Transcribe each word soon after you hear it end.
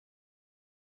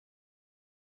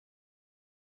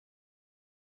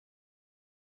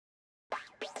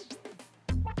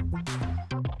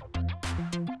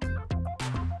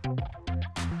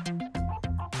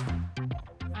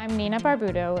I'm Nina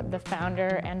Barbuto, the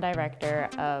founder and director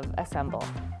of Assemble.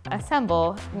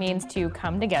 Assemble means to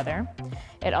come together.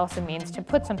 It also means to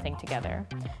put something together.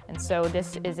 And so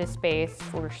this is a space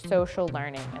for social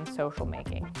learning and social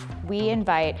making. We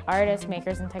invite artists,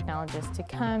 makers, and technologists to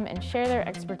come and share their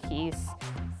expertise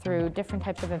through different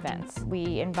types of events.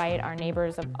 We invite our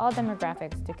neighbors of all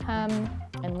demographics to come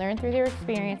and learn through their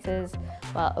experiences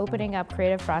while opening up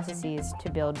creative processes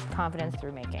to build confidence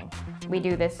through making. We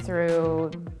do this through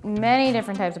many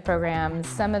different types of programs,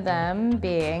 some of them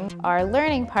being our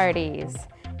learning parties.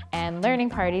 And learning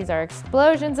parties are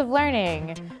explosions of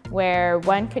learning where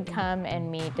one could come and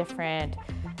meet different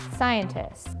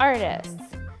scientists, artists,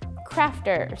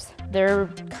 crafters. They're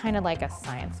kind of like a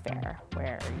science fair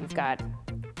where you've got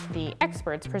the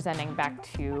experts presenting back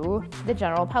to the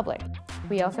general public.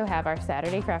 We also have our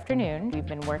Saturday Crafternoon. We've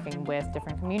been working with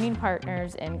different community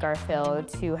partners in Garfield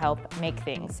to help make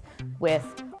things with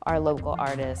our local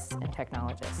artists and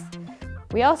technologists.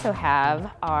 We also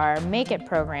have our Make It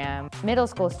program. Middle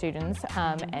school students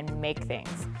come and make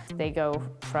things. They go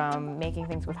from making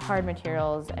things with hard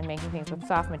materials and making things with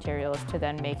soft materials to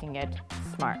then making it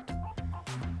smart.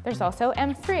 There's also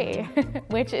M3,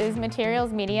 which is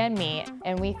Materials, Media, and Me,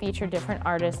 and we feature different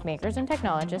artists, makers, and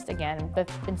technologists again,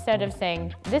 but instead of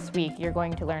saying this week you're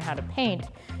going to learn how to paint,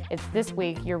 it's this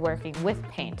week you're working with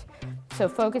paint. So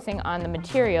focusing on the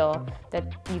material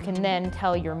that you can then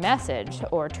tell your message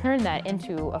or turn that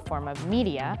into a form of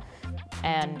media.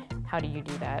 And how do you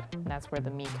do that? And that's where the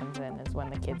me comes in, is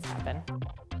when the kids happen.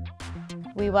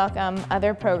 We welcome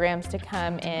other programs to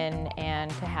come in and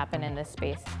to happen in this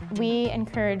space. We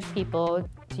encourage people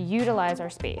to utilize our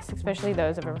space, especially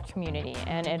those of our community,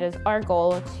 and it is our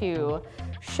goal to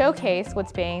showcase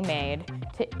what's being made,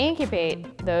 to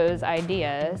incubate those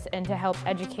ideas, and to help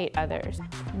educate others.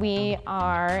 We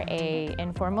are an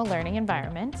informal learning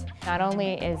environment. Not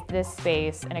only is this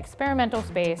space an experimental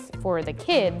space for the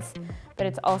kids, but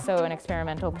it's also an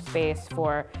experimental space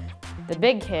for the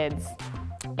big kids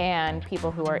and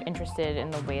people who are interested in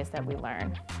the ways that we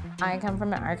learn. I come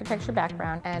from an architecture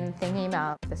background, and thinking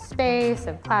about the space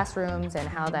of classrooms and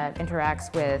how that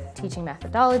interacts with teaching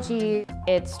methodology,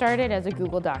 it started as a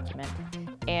Google document,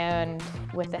 and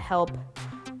with the help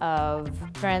of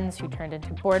friends who turned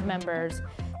into board members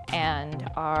and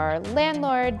our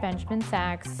landlord, Benjamin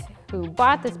Sachs, who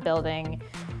bought this building,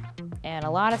 and a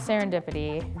lot of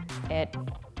serendipity, it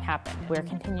happened. We're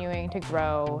continuing to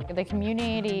grow. The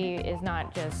community is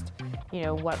not just,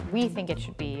 what we think it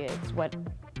should be, it's what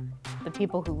the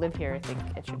people who live here think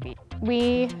it should be.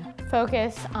 We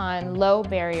focus on low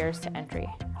barriers to entry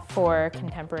for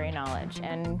contemporary knowledge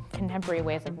and contemporary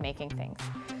ways of making things.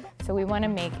 So we want to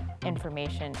make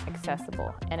information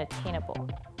accessible and attainable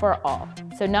for all.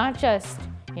 So not just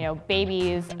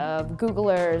babies of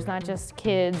Googlers, not just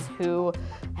kids who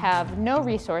have no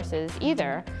resources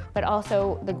either, but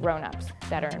also the grown-ups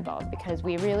that are involved, because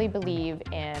we really believe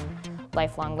in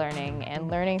lifelong learning and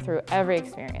learning through every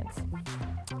experience.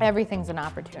 Everything's an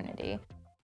opportunity.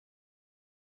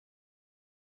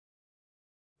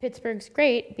 Pittsburgh's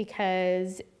great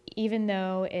because even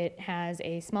though it has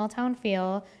a small town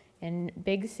feel and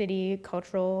big city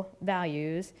cultural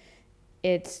values,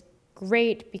 it's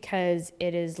great because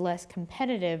it is less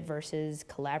competitive versus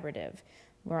collaborative.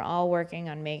 We're all working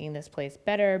on making this place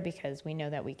better because we know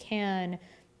that we can,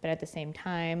 but at the same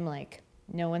time,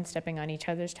 no one's stepping on each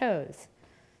other's toes.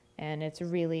 And it's a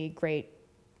really great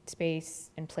space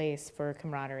and place for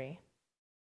camaraderie.